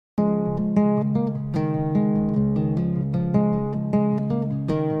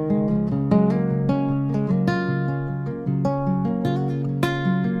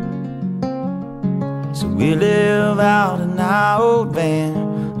We live out in our old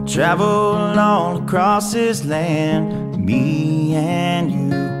van, travel all across this land, me and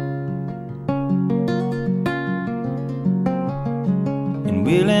you. And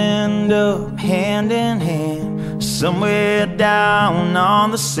we'll end up hand in hand, somewhere down on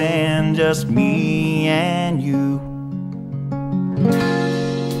the sand, just me and you.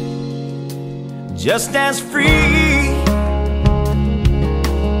 Just as free,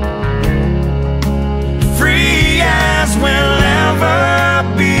 free as we'll ever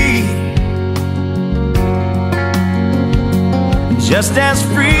be. Just as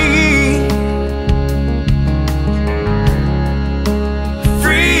free,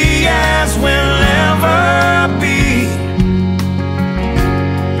 free as we'll ever be.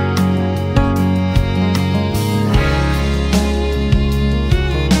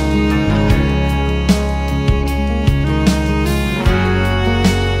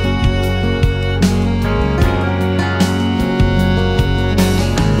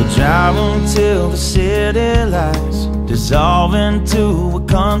 Driving till the city lights dissolve into a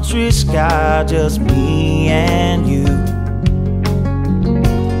country sky, just me and you.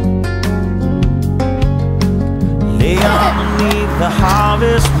 Lay underneath the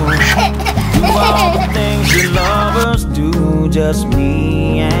harvest moon, do all the things that lovers do, just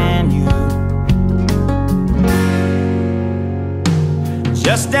me and you.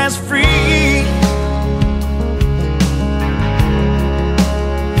 Just as free,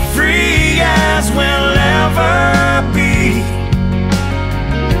 free as we'll ever be.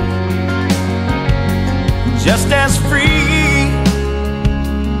 Just as free,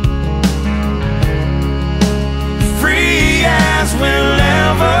 free as we'll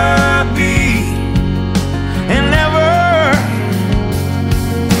ever be, and ever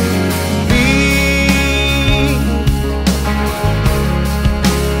be.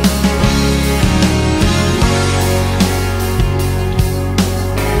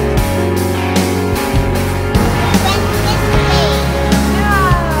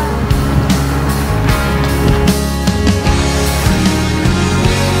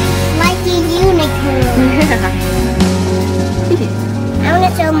 I want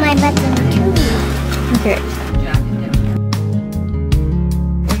to show my button too. Okay.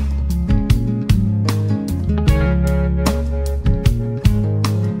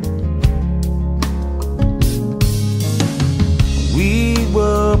 We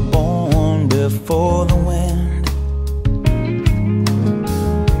were born before the wind,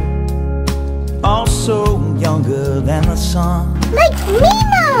 also younger than the sun. Like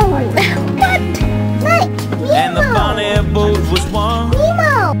Nemo! What? Like Nemo! And the funny boat was one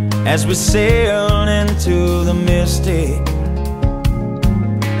Nemo! as we sailed into the mystic.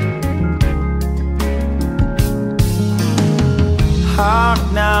 Hark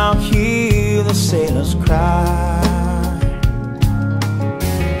now, hear the sailors cry.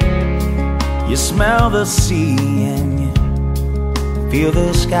 You smell the sea and you feel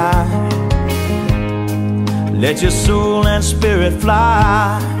the sky. Let your soul and spirit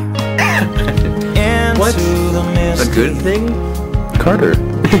fly into What? the mist. A good thing? Carter.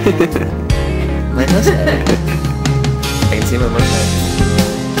 My mustache. I can see my mustache.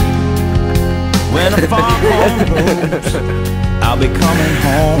 When the foghorn blows, I'll be coming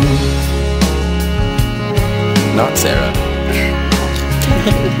home. Not Sarah.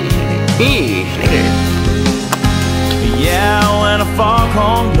 Me. Yeah, when a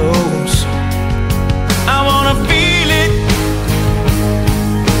foghorn blows, I wanna feel it.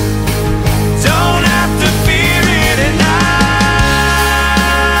 Don't have to fear it, and I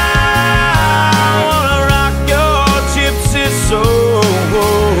wanna rock your gypsy soul,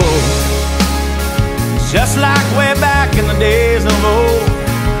 just like way back in the days of old.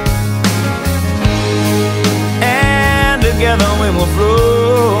 And together we will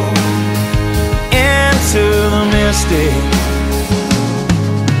flow into the mystic.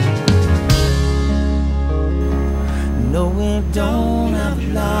 No, we don't have a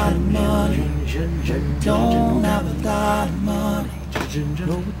lot of money. Don't have a lot of money. No, we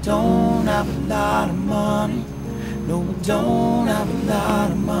don't have a lot of money. No, we don't have a lot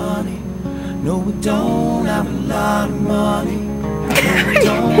of money. No, we don't have a lot of money. No, we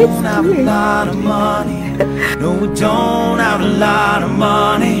don't have a lot of money. No, we don't have a lot of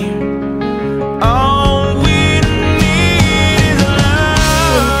money. All we need is love.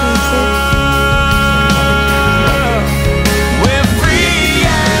 We're free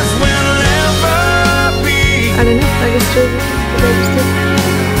as we'll ever be. I don't know. I just did.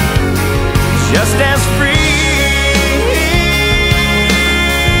 Just as free.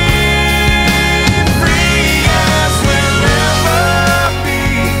 Free as we'll ever be.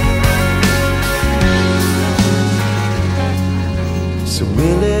 So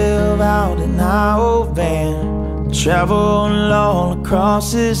we live out in our old van, travel all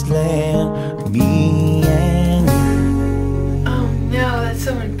across this land, me and you. Oh no, that's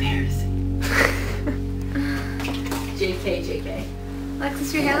so embarrassing. JK.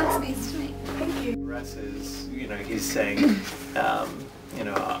 Alexis, your hair looks nice tonight. Thank you. Russ is, you know, he's saying, you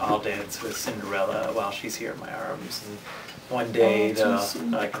know, I'll dance with Cinderella while she's here in my arms. And one day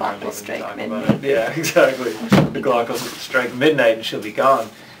the clock will strike midnight. Yeah, exactly. The clock will strike midnight and she'll be gone.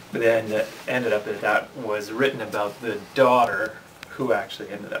 But then it ended up that was written about the daughter who actually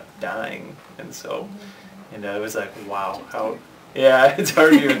ended up dying. And so, you know, it was like, wow, how, yeah, it's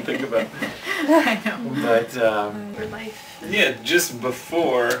hard to even think about. I know. But, Your life. yeah, just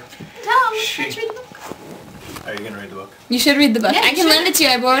before Tell me, she... let's read the book. Are you going to read the book? You should read the book. Yeah, I can lend it to you.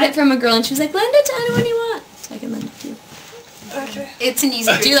 I borrowed it from a girl and she was like, lend it to anyone you want. So I can lend it to you. Okay. It's an easy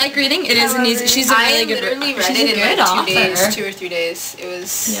read. Do you like reading? It is an easy. She's a really good. I literally read she's it a in good like 2 author. days, 2 or 3 days. It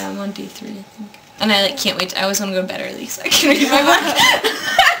was. Yeah, I'm on D3, I think. And I like can't wait. I always want to go to bed early so I can read my book.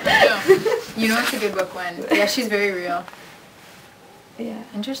 You know it's a good book when. Yeah, she's very real. Yeah,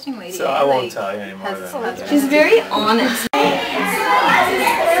 interesting lady. So I won't tell you anymore then. She's very honest. It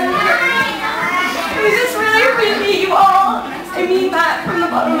was just really great to meet you all. I mean that from the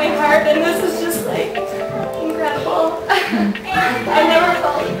bottom of my heart, and this is just like incredible. I never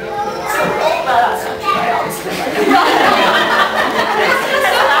felt so badass on my honestly.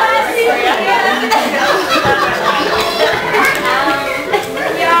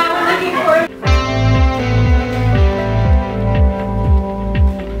 Yeah, we're looking forward.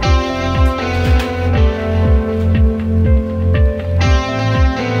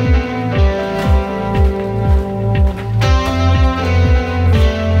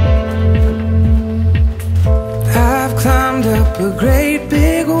 I've climbed up a great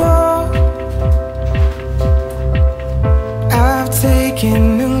big wall. I've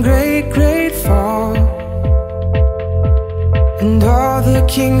taken a great, great fall. And all the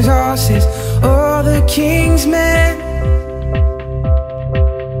king's horses, all the king's men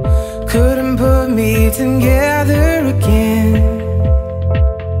couldn't put me together again.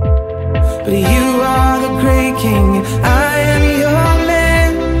 But you are the great king and I am your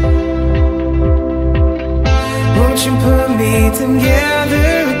man. Won't you put me together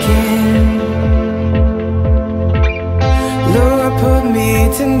again? Lord, put me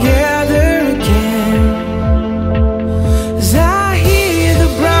together.